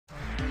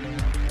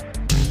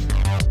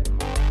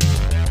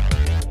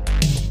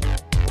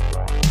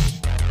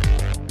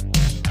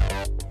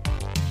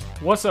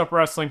What's up,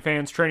 wrestling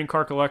fans, trading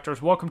card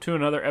collectors? Welcome to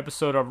another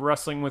episode of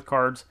Wrestling with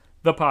Cards,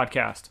 the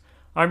podcast.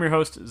 I'm your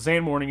host,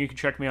 Zan Morning. You can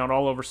check me out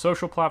all over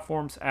social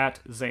platforms at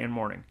Zan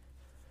Morning.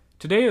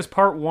 Today is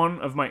part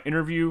one of my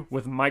interview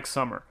with Mike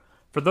Sommer.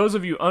 For those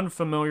of you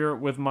unfamiliar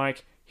with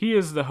Mike, he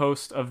is the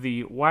host of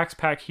the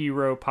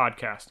Waxpackhero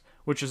podcast,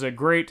 which is a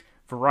great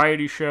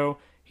variety show.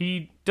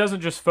 He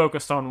doesn't just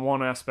focus on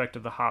one aspect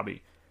of the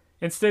hobby.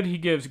 Instead, he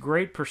gives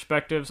great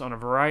perspectives on a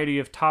variety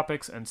of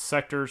topics and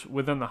sectors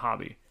within the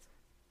hobby.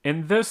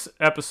 In this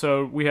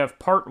episode, we have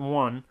part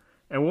one,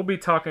 and we'll be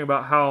talking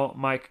about how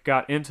Mike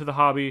got into the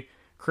hobby,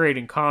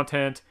 creating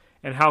content,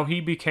 and how he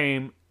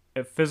became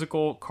a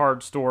physical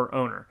card store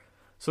owner.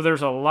 So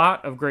there's a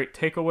lot of great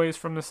takeaways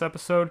from this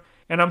episode,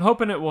 and I'm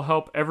hoping it will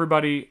help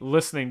everybody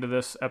listening to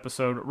this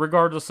episode,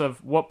 regardless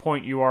of what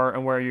point you are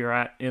and where you're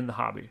at in the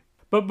hobby.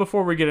 But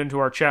before we get into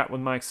our chat with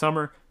Mike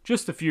Sommer,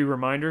 just a few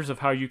reminders of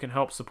how you can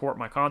help support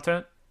my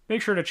content.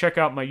 Make sure to check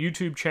out my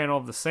YouTube channel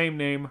of the same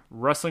name,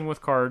 Wrestling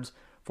with Cards,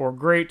 for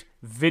great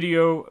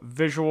video,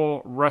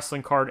 visual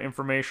wrestling card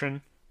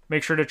information.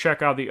 Make sure to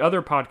check out the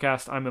other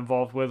podcast I'm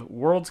involved with,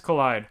 Worlds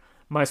Collide.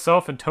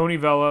 Myself and Tony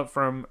Vella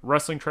from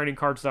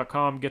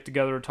WrestlingTradingCards.com get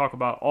together to talk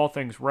about all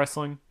things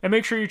wrestling. And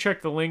make sure you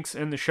check the links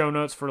in the show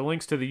notes for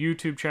links to the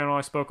YouTube channel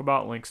I spoke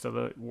about, links to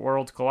the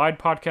Worlds Collide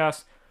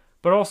podcast,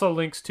 but also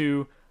links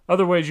to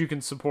other ways you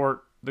can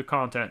support the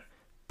content.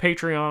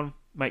 Patreon,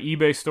 my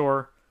eBay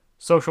store,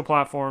 social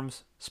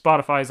platforms,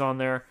 Spotify's on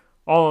there,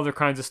 all other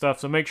kinds of stuff,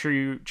 so make sure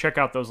you check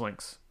out those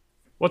links.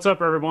 What's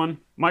up, everyone?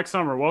 Mike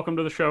Sommer, welcome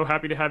to the show.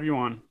 Happy to have you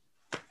on.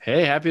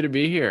 Hey, happy to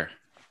be here.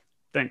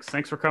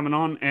 Thanks for coming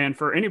on. And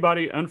for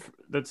anybody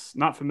that's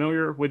not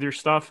familiar with your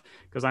stuff,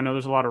 because I know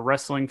there's a lot of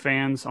wrestling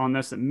fans on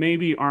this that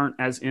maybe aren't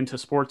as into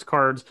sports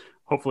cards,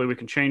 hopefully we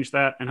can change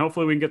that, and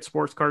hopefully we can get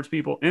sports cards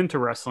people into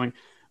wrestling.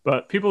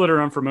 But people that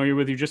are unfamiliar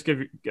with you, just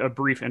give a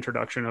brief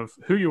introduction of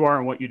who you are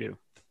and what you do.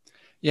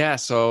 Yeah,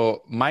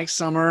 so Mike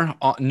Sommer,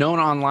 known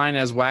online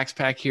as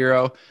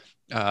Waxpackhero,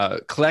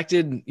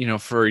 collected,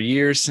 for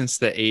years since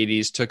the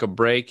 80s, took a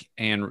break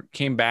and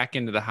came back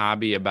into the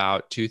hobby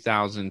about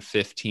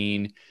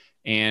 2015.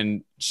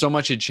 And so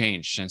much had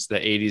changed since the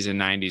 80s and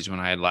 90s when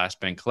I had last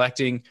been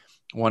collecting.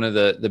 One of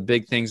the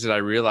big things that I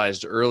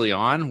realized early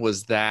on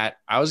was that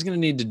I was going to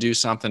need to do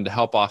something to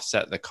help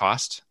offset the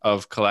cost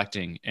of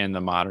collecting in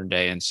the modern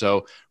day. And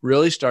so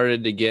really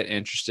started to get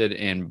interested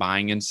in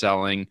buying and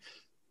selling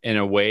in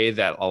a way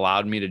that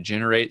allowed me to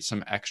generate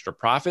some extra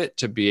profit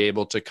to be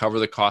able to cover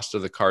the cost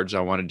of the cards I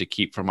wanted to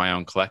keep for my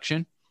own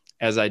collection.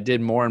 As I did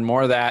more and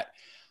more of that,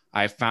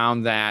 I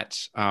found that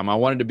I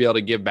wanted to be able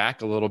to give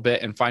back a little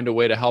bit and find a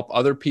way to help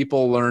other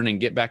people learn and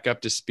get back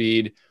up to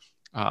speed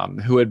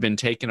who had been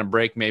taking a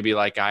break maybe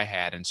like I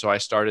had. And so I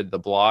started the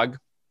blog,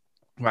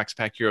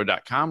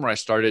 Waxpackhero.com, where I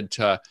started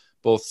to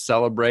both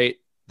celebrate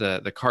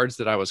the cards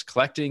that I was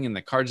collecting and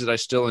the cards that I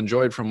still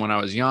enjoyed from when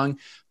I was young,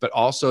 but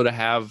also to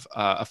have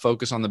a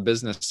focus on the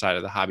business side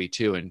of the hobby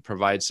too, and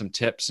provide some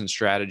tips and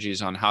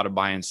strategies on how to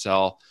buy and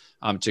sell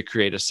to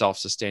create a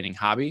self-sustaining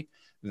hobby.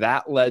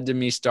 That led to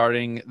me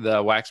starting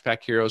the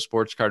Waxpackhero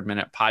Sports Card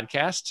Minute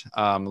podcast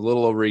a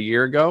little over a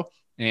year ago,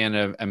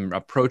 and I'm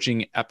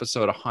approaching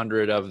episode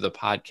 100 of the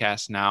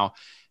podcast now.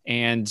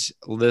 And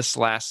this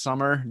last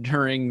summer,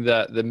 during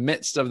the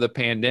midst of the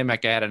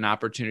pandemic, I had an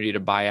opportunity to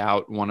buy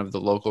out one of the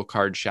local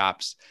card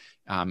shops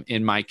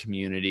in my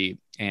community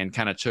and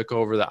kind of took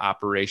over the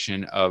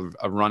operation of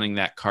running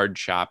that card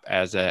shop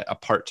as a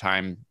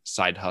part-time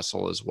side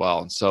hustle as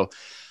well. And so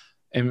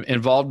I'm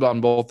involved on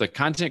both the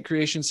content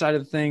creation side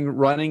of the thing,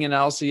 running an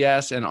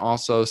LCS, and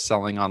also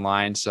selling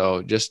online.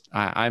 So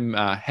I'm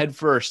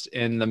headfirst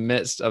in the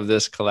midst of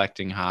this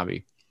collecting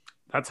hobby.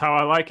 That's how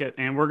I like it.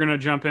 And we're going to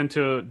jump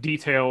into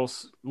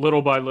details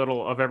little by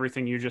little of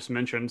everything you just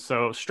mentioned.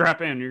 So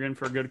strap in. You're in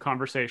for a good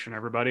conversation,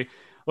 everybody.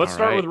 Let's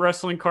start with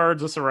wrestling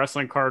cards. This is a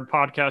wrestling card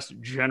podcast.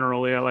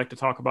 Generally, I like to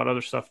talk about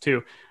other stuff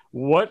too.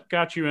 What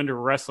got you into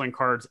wrestling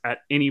cards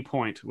at any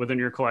point within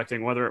your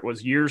collecting, whether it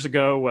was years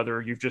ago,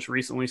 whether you've just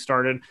recently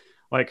started?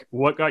 Like,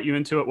 what got you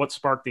into it? What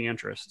sparked the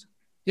interest?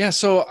 Yeah,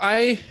 so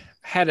I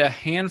had a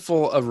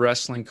handful of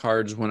wrestling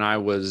cards when I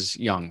was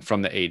young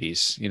from the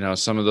 80s.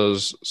 Some of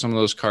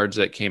those cards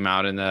that came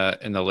out in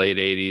the late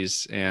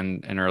 80s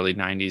and early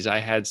 90s. I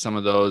had some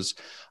of those.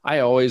 I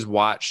always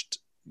watched,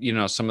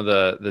 some of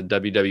the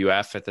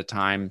WWF at the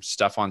time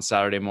stuff on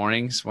Saturday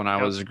mornings when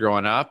I was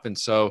growing up. And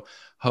so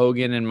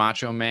Hogan and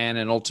Macho Man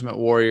and Ultimate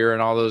Warrior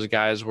and all those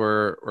guys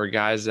were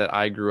guys that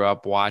I grew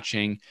up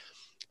watching.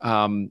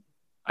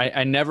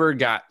 I never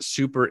got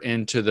super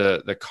into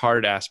the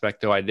card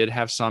aspect, though I did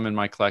have some in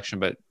my collection,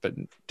 but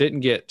didn't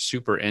get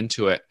super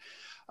into it.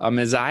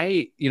 As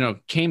I,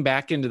 came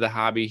back into the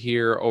hobby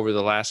here over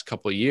the last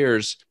couple of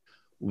years,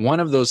 one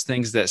of those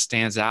things that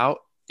stands out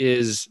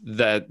is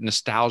the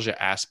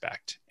nostalgia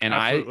aspect. And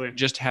Absolutely. I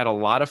just had a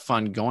lot of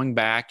fun going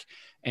back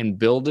and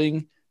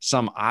building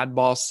some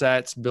oddball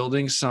sets,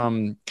 building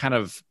some kind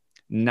of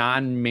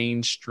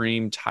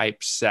non-mainstream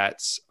type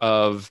sets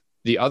of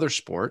the other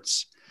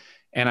sports.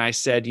 And I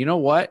said, you know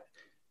what?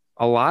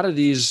 A lot of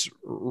these,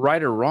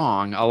 right or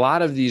wrong, a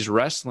lot of these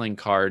wrestling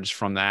cards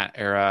from that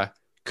era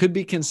could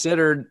be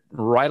considered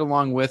right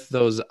along with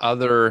those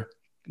other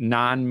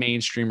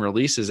non-mainstream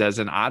releases as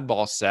an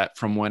oddball set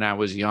from when I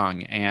was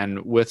young.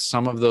 And with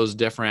some of those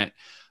different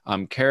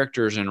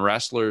characters and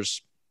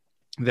wrestlers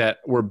that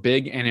were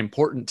big and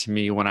important to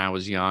me when I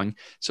was young.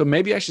 So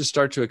maybe I should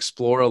start to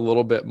explore a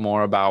little bit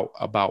more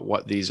about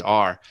what these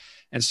are.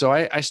 And so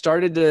I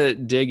started to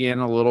dig in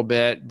a little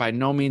bit, by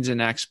no means an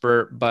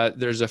expert, but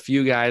there's a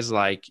few guys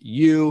like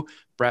you,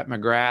 Brett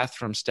McGrath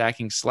from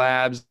Stacking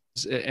Slabs,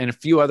 and a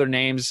few other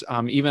names,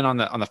 even on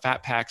the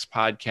Fat Packs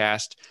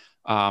podcast.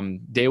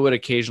 They would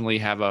occasionally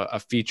have a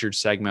featured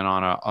segment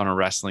on a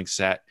wrestling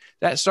set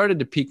that started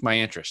to pique my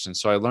interest. And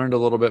so I learned a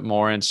little bit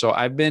more. And so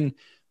I've been,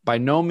 by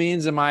no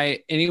means am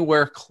I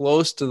anywhere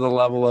close to the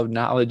level of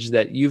knowledge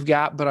that you've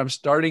got, but I'm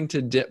starting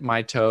to dip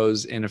my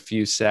toes in a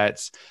few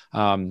sets,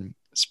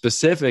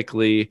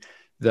 specifically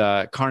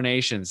the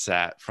Carnation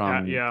set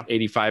from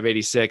 85,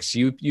 86.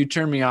 You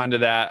turned me on to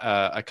that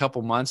a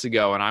couple months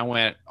ago, and I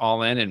went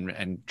all in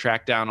and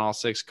tracked down all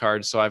 6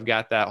 cards. So I've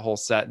got that whole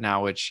set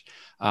now, which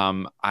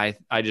I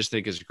just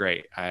think is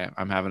great.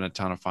 I'm having a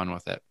ton of fun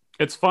with it.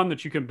 It's fun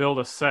that you can build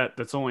a set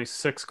that's only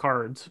 6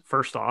 cards,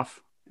 first off.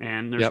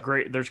 And there's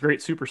great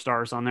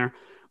superstars on there,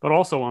 but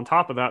also on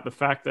top of that, the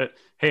fact that,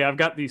 hey, I've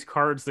got these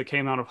cards that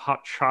came out of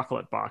hot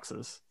chocolate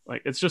boxes.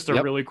 Like, it's just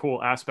a really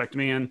cool aspect to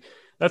me. And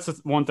that's the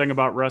one thing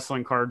about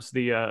wrestling cards,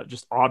 the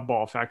just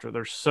oddball factor.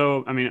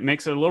 It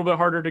makes it a little bit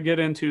harder to get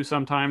into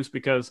sometimes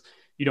because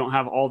you don't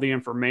have all the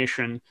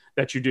information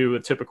that you do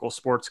with typical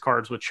sports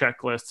cards with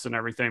checklists and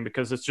everything,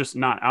 because it's just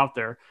not out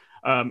there.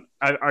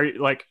 Are you,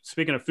 like,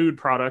 speaking of food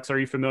products, are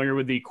you familiar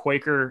with the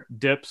Quaker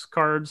Dips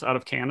cards out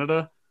of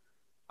Canada?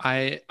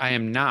 I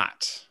am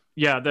not.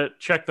 Yeah,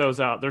 check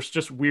those out. There's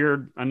just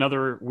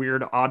another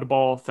weird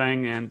oddball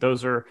thing, and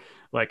those are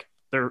like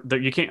they're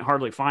you can't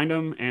hardly find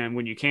them, and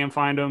when you can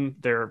find them,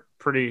 they're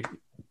pretty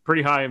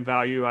high in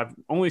value. I've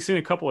only seen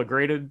a couple of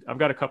graded. I've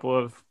got a couple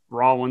of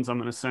raw ones I'm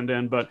going to send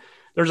in, but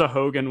there's a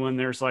Hogan one.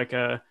 There's like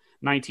a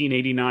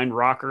 1989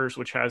 Rockers,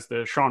 which has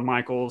the Shawn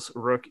Michaels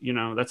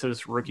that's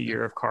his rookie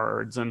year of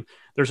cards. And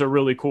there's a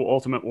really cool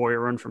Ultimate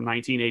Warrior run from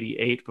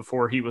 1988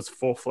 before he was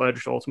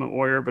full-fledged Ultimate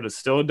Warrior, but it's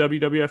still a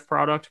WWF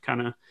product.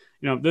 Kind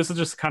of, this is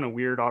just kind of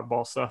weird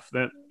oddball stuff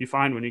that you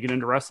find when you get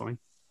into wrestling.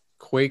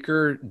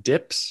 Quaker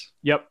Dips?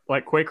 Yep.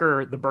 Like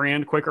Quaker, the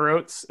brand Quaker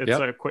Oats. It's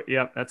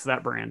that's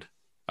that brand.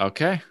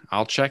 Okay.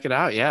 I'll check it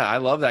out. Yeah. I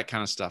love that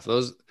kind of stuff.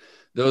 Those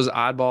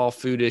oddball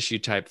food issue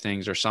type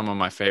things are some of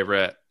my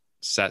favorite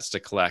sets to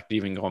collect,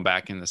 even going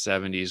back in the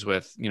 70s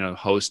with,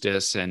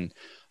 Hostess and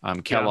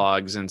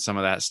Kellogg's and some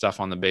of that stuff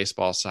on the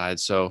baseball side.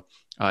 So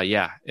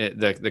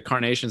the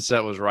Carnation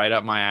set was right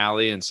up my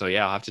alley. And so,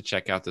 I'll have to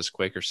check out this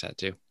Quaker set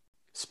too.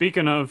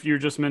 Speaking of, you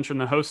just mentioned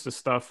the Hostess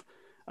stuff,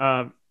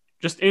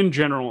 just in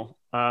general,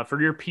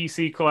 for your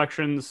PC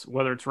collections,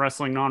 whether it's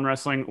wrestling,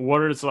 non-wrestling, what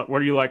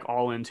are you like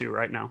all into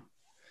right now?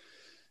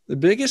 The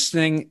biggest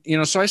thing,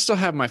 so I still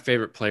have my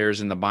favorite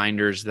players in the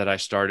binders that I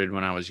started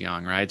when I was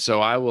young, right?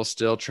 So I will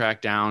still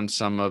track down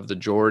some of the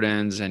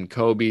Jordans and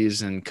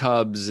Kobe's and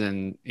Cubs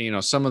and,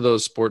 some of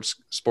those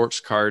sports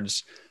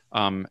cards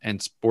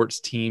and sports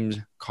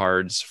team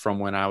cards from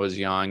when I was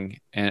young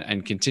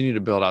and continue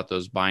to build out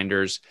those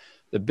binders.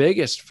 The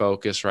biggest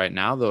focus right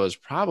now, though, is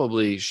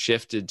probably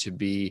shifted to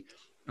be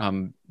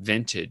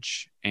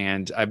vintage.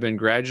 And I've been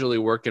gradually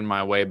working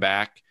my way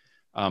back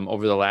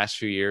over the last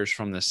few years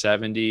from the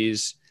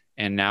 70s.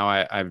 And now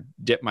I've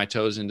dipped my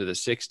toes into the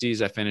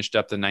 60s. I finished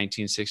up the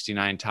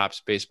 1969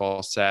 Topps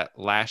baseball set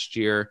last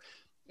year.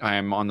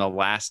 I'm on the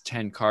last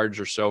 10 cards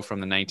or so from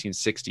the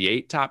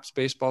 1968 Topps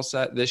baseball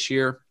set this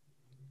year.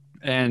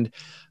 And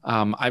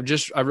I've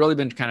really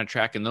been kind of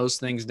tracking those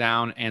things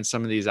down, and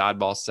some of these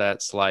oddball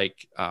sets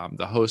like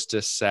the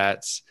Hostess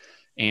sets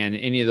and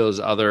any of those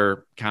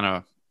other kind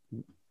of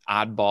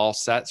oddball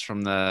sets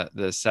from the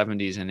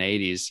 70s and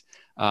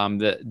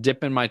 80s.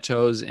 Dipping my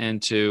toes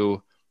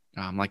into,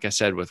 like I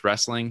said, with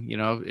wrestling,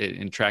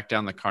 and track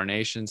down the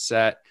Carnation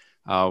set.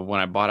 When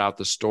I bought out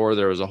the store,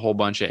 there was a whole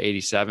bunch of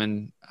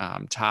 87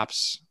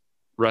 Topps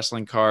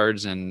wrestling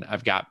cards, and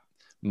I've got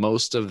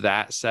most of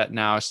that set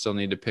now. I still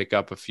need to pick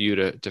up a few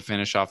to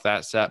finish off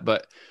that set,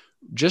 but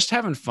just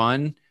having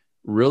fun,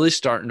 really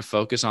starting to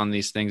focus on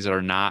these things that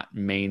are not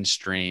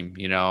mainstream,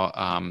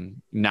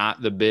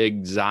 not the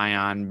big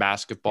Zion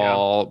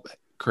basketball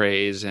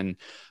craze and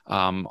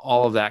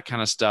all of that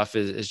kind of stuff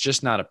is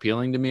just not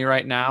appealing to me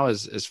right now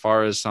as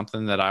far as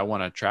something that I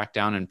want to track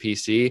down in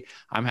PC.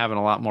 I'm having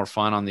a lot more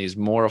fun on these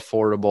more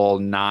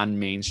affordable,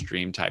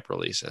 non-mainstream type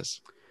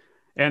releases.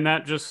 And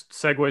that just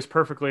segues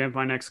perfectly into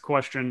my next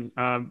question.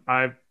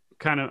 I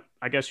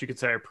guess you could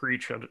say I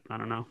preach, I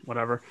don't know,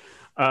 whatever,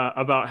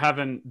 about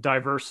having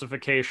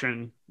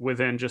diversification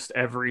within just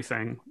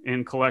everything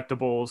in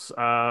collectibles,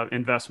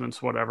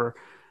 investments, whatever.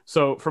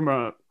 So from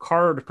a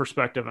card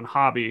perspective and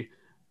hobby,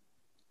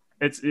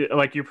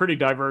 like you're pretty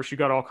diverse. You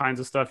got all kinds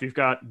of stuff. You've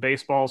got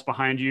baseballs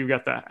behind you. You've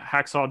got the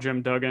hacksaw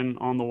Jim Duggan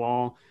on the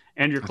wall,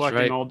 and you're That's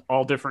collecting right.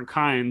 all different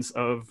kinds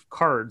of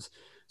cards.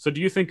 So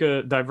do you think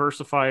a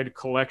diversified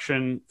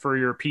collection for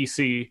your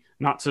PC,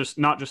 not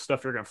just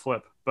stuff you're gonna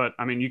flip, but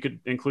I mean you could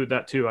include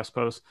that too, I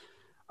suppose.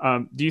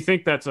 Do you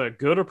think that's a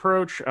good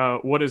approach?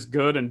 What is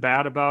good and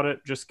bad about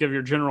it? Just give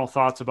your general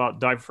thoughts about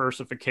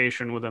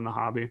diversification within the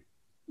hobby.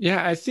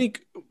 Yeah, I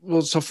think,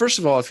 well, so first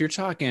of all, if you're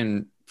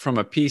talking from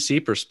a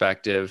PC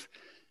perspective,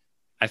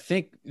 I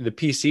think the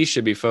PC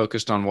should be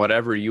focused on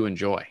whatever you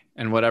enjoy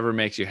and whatever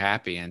makes you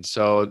happy. And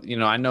so,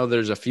 I know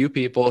there's a few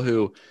people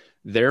who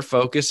their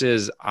focus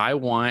is, I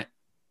want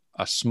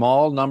a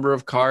small number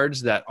of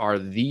cards that are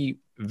the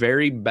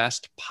very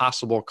best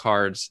possible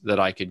cards that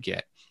I could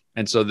get.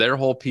 And so their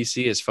whole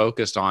PC is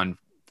focused on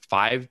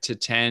 5 to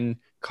 10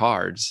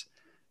 cards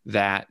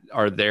that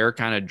are their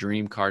kind of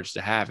dream cards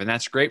to have. And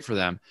that's great for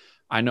them.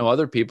 I know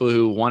other people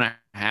who want to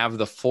have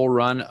the full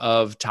run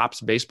of Topps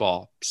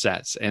baseball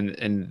sets,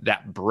 and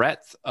that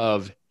breadth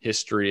of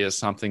history is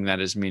something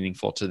that is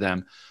meaningful to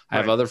them. I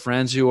have other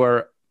friends who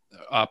are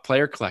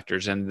player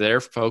collectors, and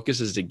their focus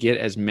is to get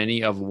as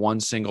many of one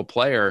single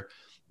player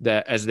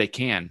that as they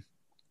can.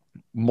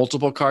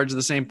 Multiple cards of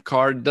the same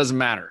card doesn't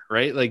matter,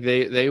 right? Like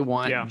they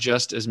want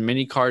just as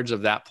many cards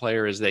of that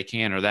player as they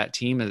can, or that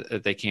team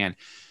as they can.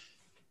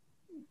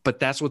 But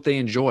that's what they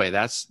enjoy.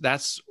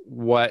 That's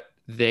what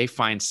they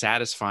find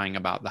satisfying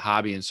about the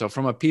hobby. And so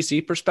from a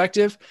PC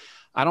perspective,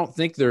 I don't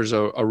think there's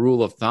a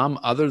rule of thumb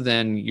other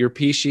than your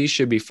PC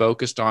should be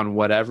focused on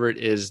whatever it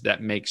is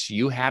that makes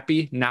you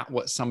happy, not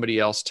what somebody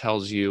else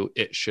tells you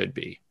it should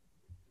be.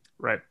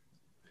 Right.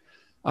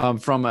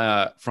 From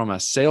a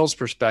sales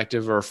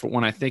perspective, or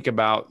when I think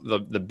about the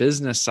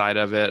business side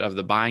of it, of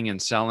the buying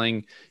and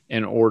selling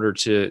in order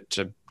to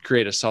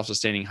create a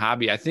self-sustaining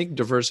hobby, I think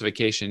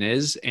diversification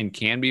is and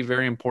can be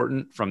very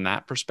important from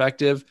that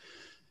perspective.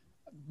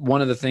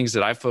 One of the things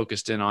that I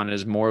focused in on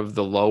is more of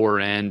the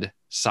lower end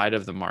side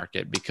of the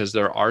market, because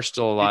there are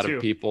still a lot of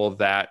people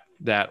that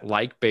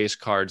like base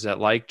cards, that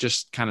like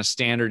just kind of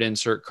standard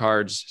insert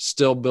cards,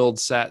 still build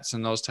sets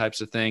and those types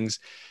of things.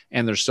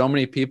 And there's so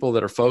many people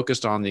that are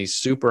focused on these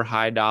super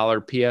high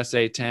dollar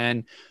PSA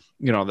 10,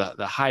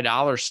 the high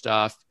dollar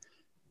stuff,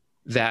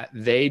 that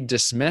they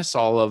dismiss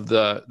all of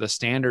the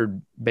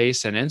standard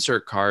base and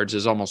insert cards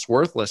as almost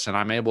worthless. And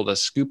I'm able to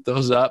scoop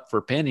those up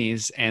for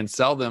pennies and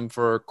sell them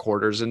for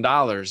quarters and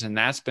dollars. And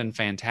that's been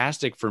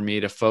fantastic for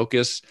me to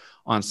focus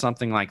on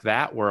something like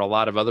that, where a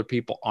lot of other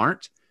people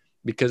aren't,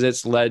 because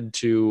it's led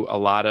to a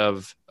lot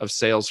of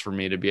sales for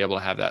me to be able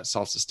to have that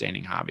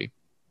self-sustaining hobby.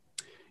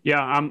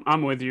 Yeah,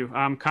 I'm with you.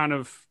 I'm kind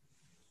of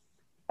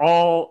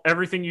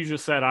everything you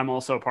just said, I'm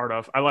also a part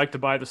of. I like to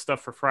buy the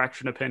stuff for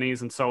fraction of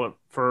pennies and sell it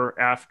for,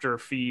 after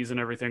fees and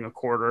everything, a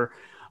quarter.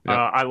 Yep.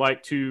 I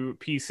like to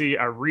PC.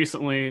 I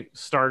recently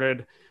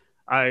started.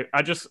 I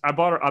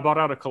bought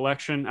out a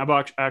collection. I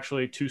bought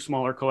actually two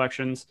smaller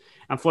collections.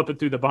 I'm flipping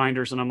through the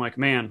binders and I'm like,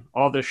 man,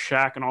 all this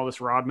Shaq and all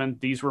this Rodman,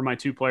 these were my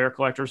 2-player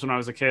collectors when I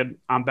was a kid.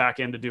 I'm back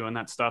into doing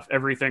that stuff.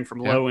 Everything from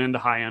low end to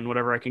high end,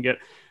 whatever I can get.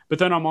 But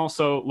then I'm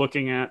also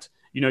looking at,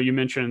 you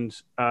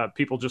mentioned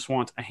people just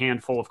want a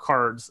handful of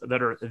cards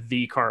that are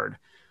the card.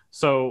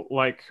 So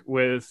like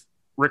with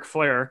Ric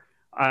Flair,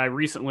 I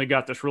recently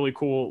got this really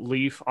cool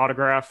Leaf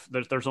autograph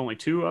that there's only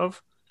 2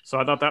 of. So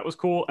I thought that was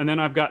cool. And then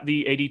I've got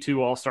the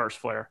 82 All-Stars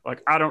Flair.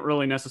 Like, I don't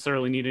really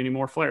necessarily need any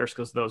more Flairs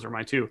because those are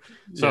my 2.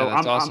 So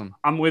that's awesome.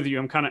 I'm with you.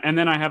 I'm kind of, and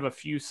then I have a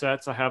few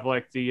sets. I have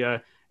like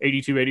the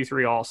 82,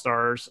 83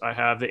 All-Stars. I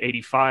have the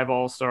 85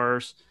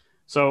 All-Stars.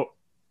 So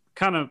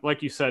kind of,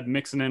 like you said,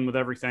 mixing in with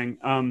everything.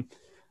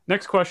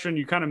 Next question,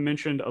 you kind of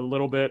mentioned a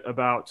little bit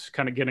about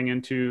kind of getting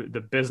into the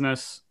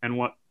business and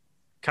what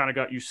kind of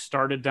got you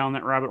started down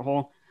that rabbit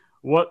hole.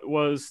 What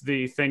was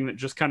the thing that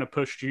just kind of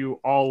pushed you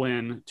all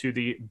in to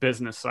the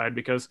business side?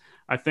 Because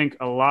I think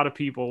a lot of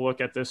people look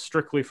at this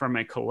strictly from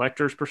a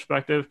collector's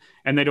perspective,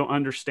 and they don't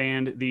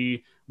understand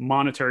the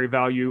monetary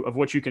value of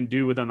what you can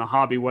do within the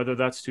hobby, whether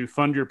that's to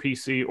fund your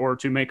PC or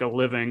to make a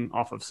living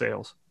off of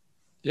sales.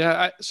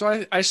 Yeah.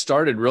 So I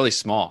started really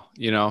small,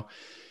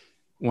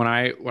 when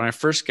I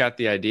first got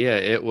the idea,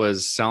 it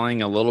was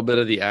selling a little bit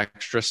of the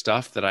extra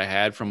stuff that I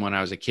had from when I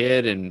was a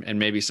kid, and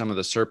maybe some of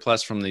the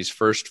surplus from these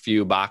first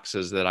few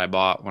boxes that I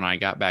bought when I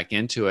got back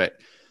into it.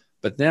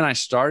 But then I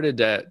started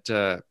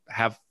to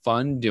have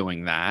fun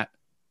doing that.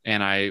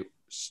 And I,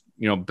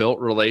 built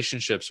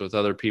relationships with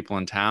other people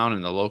in town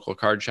and the local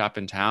card shop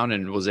in town,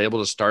 and was able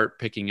to start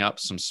picking up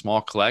some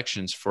small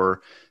collections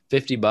for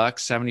 $50,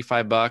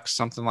 $75,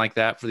 something like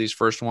that for these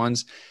first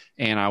ones.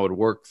 And I would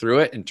work through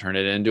it and turn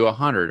it into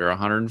 100 or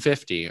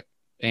 150,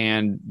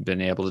 and been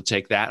able to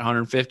take that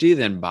 150,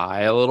 then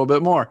buy a little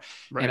bit more.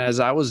 Right. And as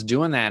I was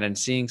doing that and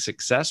seeing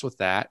success with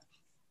that,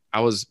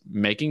 I was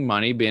making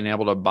money, being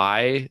able to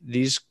buy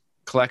these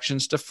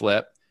collections to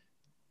flip,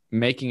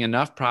 making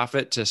enough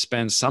profit to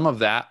spend some of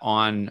that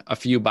on a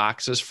few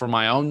boxes for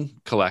my own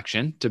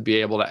collection, to be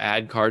able to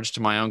add cards to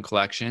my own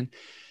collection.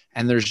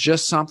 And there's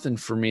just something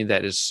for me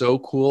that is so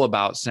cool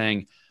about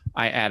saying,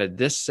 I added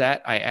this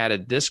set. I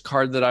added this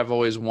card that I've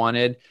always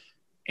wanted.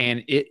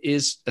 And it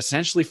is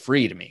essentially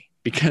free to me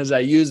because I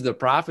use the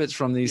profits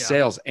from these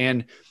sales.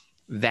 And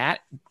that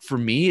for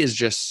me is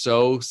just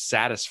so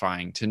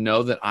satisfying to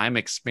know that I'm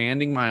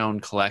expanding my own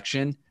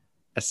collection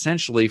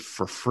essentially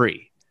for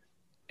free.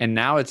 And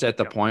now it's at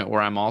the point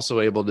where I'm also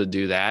able to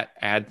do that,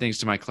 add things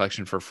to my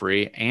collection for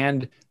free,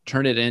 and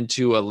turn it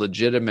into a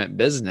legitimate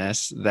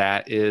business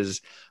that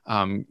is,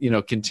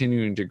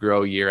 continuing to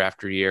grow year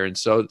after year. And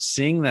so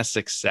seeing the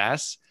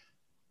success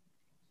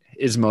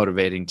is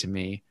motivating to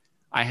me.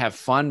 I have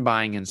fun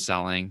buying and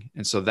selling.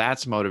 And so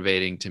that's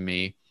motivating to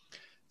me.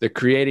 The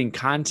creating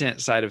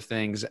content side of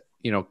things,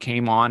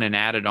 came on and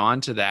added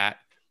on to that.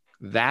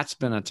 That's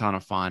been a ton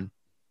of fun.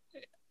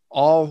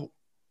 All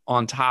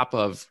on top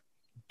of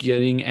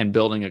getting and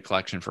building a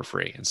collection for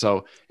free. And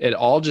so it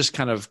all just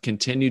kind of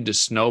continued to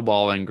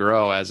snowball and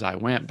grow as I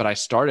went, but I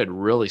started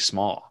really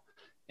small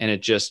and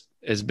it just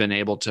has been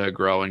able to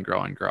grow and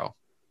grow and grow.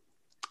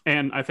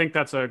 And I think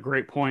that's a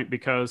great point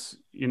because,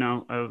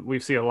 we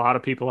see a lot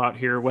of people out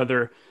here,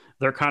 whether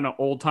they're kind of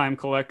old time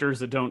collectors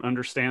that don't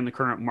understand the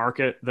current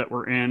market that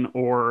we're in,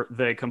 or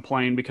they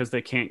complain because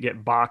they can't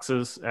get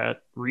boxes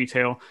at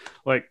retail.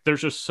 Like there's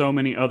just so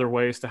many other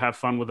ways to have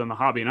fun within the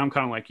hobby. And I'm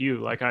kind of like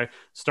you, like I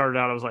started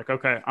out, I was like,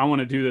 okay, I want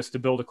to do this to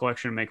build a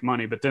collection and make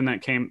money. But then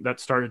that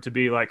started to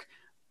be like,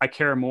 I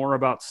care more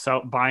about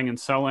buying and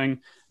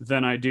selling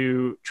than I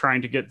do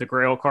trying to get the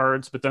grail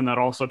cards. But then that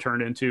also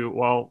turned into,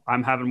 well,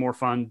 I'm having more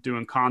fun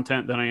doing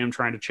content than I am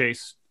trying to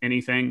chase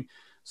anything.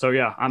 So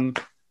yeah, I'm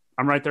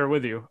right there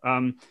with you.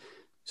 You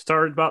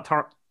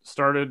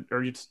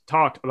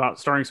talked about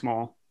starting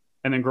small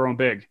and then growing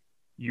big.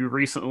 You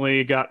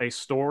recently got a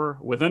store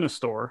within a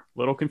store. A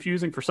little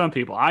confusing for some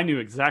people. I knew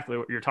exactly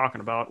what you're talking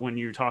about when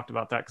you talked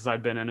about that because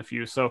I'd been in a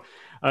few. So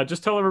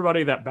just tell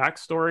everybody that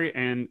backstory.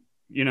 And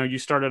you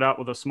started out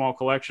with a small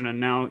collection and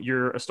now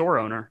you're a store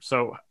owner.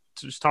 So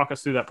just talk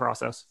us through that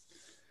process.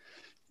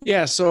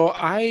 Yeah. So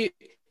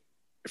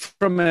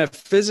from a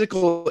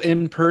physical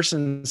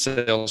in-person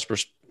sales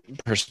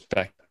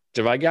perspective,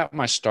 I got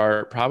my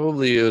start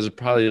it was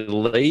probably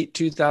late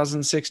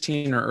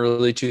 2016 or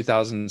early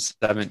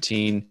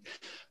 2017.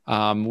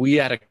 We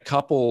had a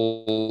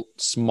couple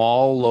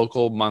small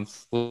local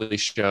monthly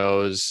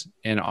shows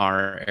in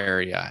our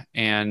area,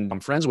 and I'm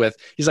friends with,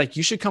 he's like,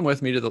 you should come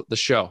with me to the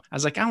show. I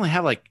was like, I only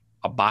have like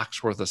a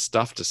box worth of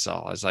stuff to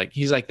sell.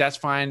 He's like, that's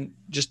fine.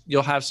 Just,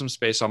 you'll have some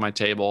space on my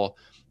table.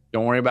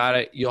 Don't worry about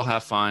it. You'll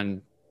have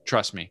fun.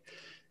 Trust me.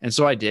 And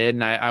so I did.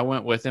 And I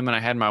went with him and I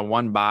had my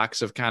one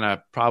box of kind of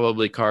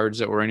probably cards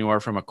that were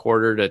anywhere from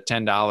 $quarter to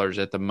 $10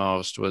 at the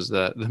most was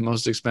the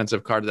most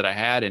expensive card that I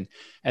had. And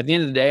at the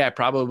end of the day, I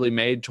probably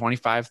made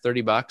 25,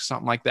 $30,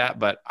 something like that,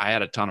 but I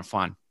had a ton of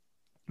fun.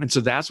 And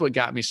so that's what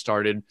got me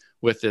started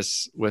with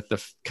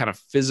the kind of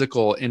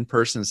physical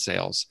in-person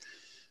sales.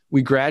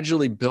 We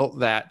gradually built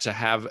that to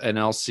have an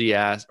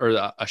LCS or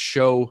a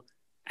show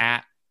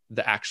at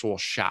the actual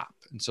shop.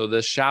 And so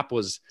this shop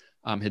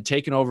had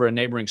taken over a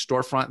neighboring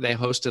storefront. They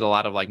hosted a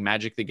lot of like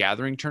Magic the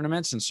Gathering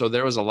tournaments. And so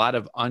there was a lot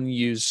of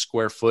unused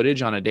square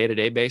footage on a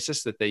day-to-day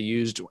basis that they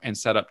used and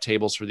set up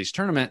tables for these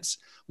tournaments.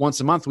 Once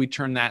a month, we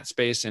turned that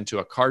space into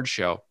a card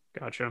show.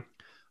 Gotcha.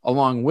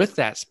 Along with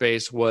that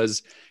space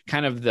was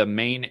kind of the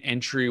main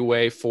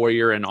entryway,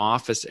 foyer, and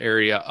office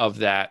area of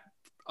that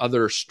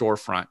other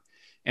storefront.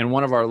 And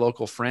one of our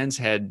local friends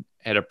had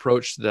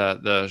approached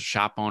the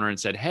shop owner and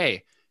said,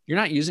 hey, you're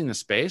not using the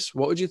space.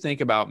 What would you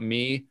think about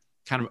me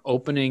kind of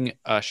opening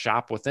a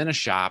shop within a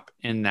shop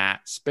in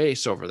that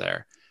space over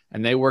there?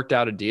 And they worked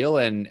out a deal,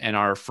 and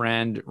our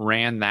friend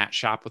ran that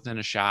shop within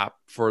a shop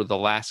for the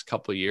last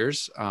couple of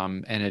years,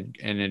 and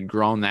had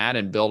grown that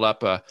and built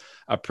up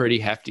a pretty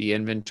hefty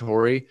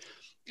inventory.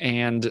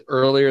 And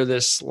earlier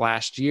this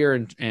last year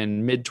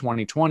in mid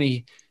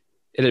 2020,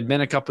 it had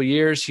been a couple of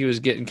years. He was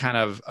getting kind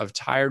of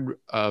tired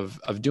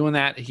of doing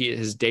that.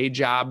 His day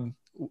job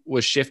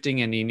was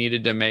shifting and he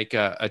needed to make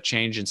a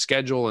change in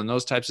schedule and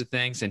those types of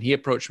things. And he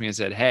approached me and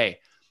said, hey,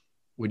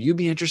 would you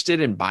be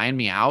interested in buying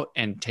me out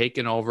and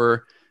taking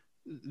over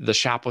the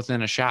shop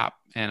within a shop?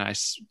 And I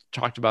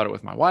talked about it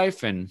with my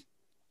wife and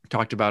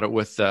talked about it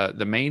with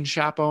the main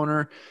shop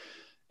owner,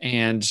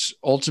 and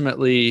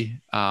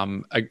ultimately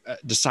I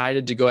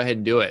decided to go ahead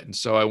and do it. And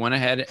so I went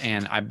ahead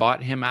and I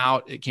bought him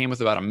out. It came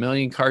with about 1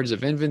 million cards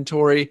of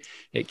inventory.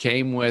 It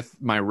came with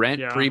my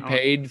rent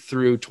prepaid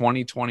through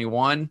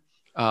 2021.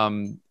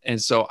 And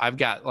so I've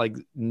got like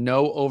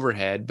no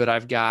overhead, but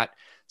I've got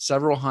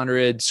several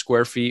hundred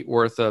square feet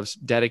worth of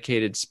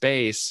dedicated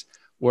space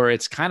where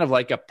it's kind of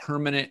like a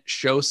permanent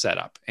show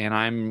setup. And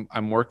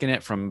I'm working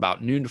it from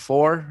about noon to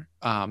 4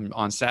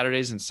 on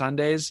Saturdays and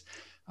Sundays,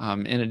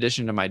 in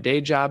addition to my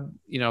day job,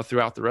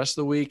 throughout the rest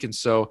of the week. And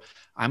so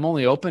I'm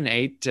only open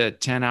 8 to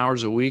 10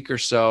 hours a week or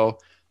so,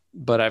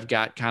 but I've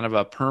got kind of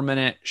a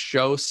permanent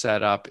show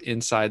set up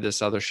inside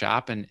this other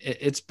shop. And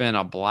it's been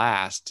a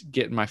blast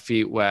getting my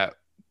feet wet,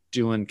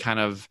 doing kind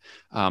of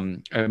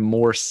a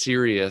more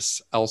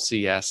serious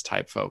LCS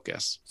type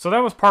focus. So that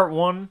was part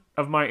 1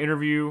 of my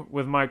interview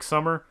with Mike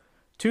Sommer.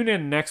 Tune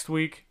in next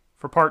week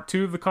for part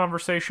 2 of the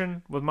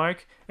conversation with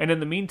Mike. And in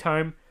the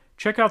meantime,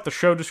 check out the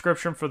show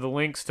description for the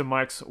links to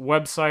Mike's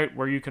website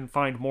where you can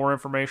find more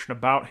information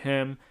about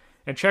him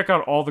and check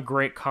out all the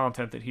great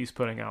content that he's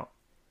putting out.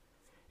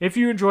 If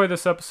you enjoy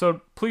this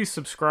episode, please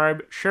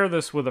subscribe, share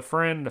this with a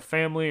friend, a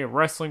family, a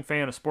wrestling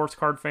fan, a sports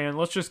card fan.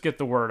 Let's just get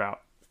the word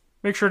out.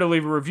 Make sure to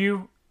leave a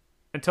review.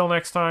 Until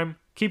next time,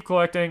 keep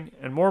collecting,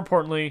 and more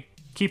importantly,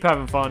 keep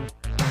having fun.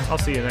 I'll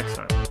see you next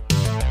time.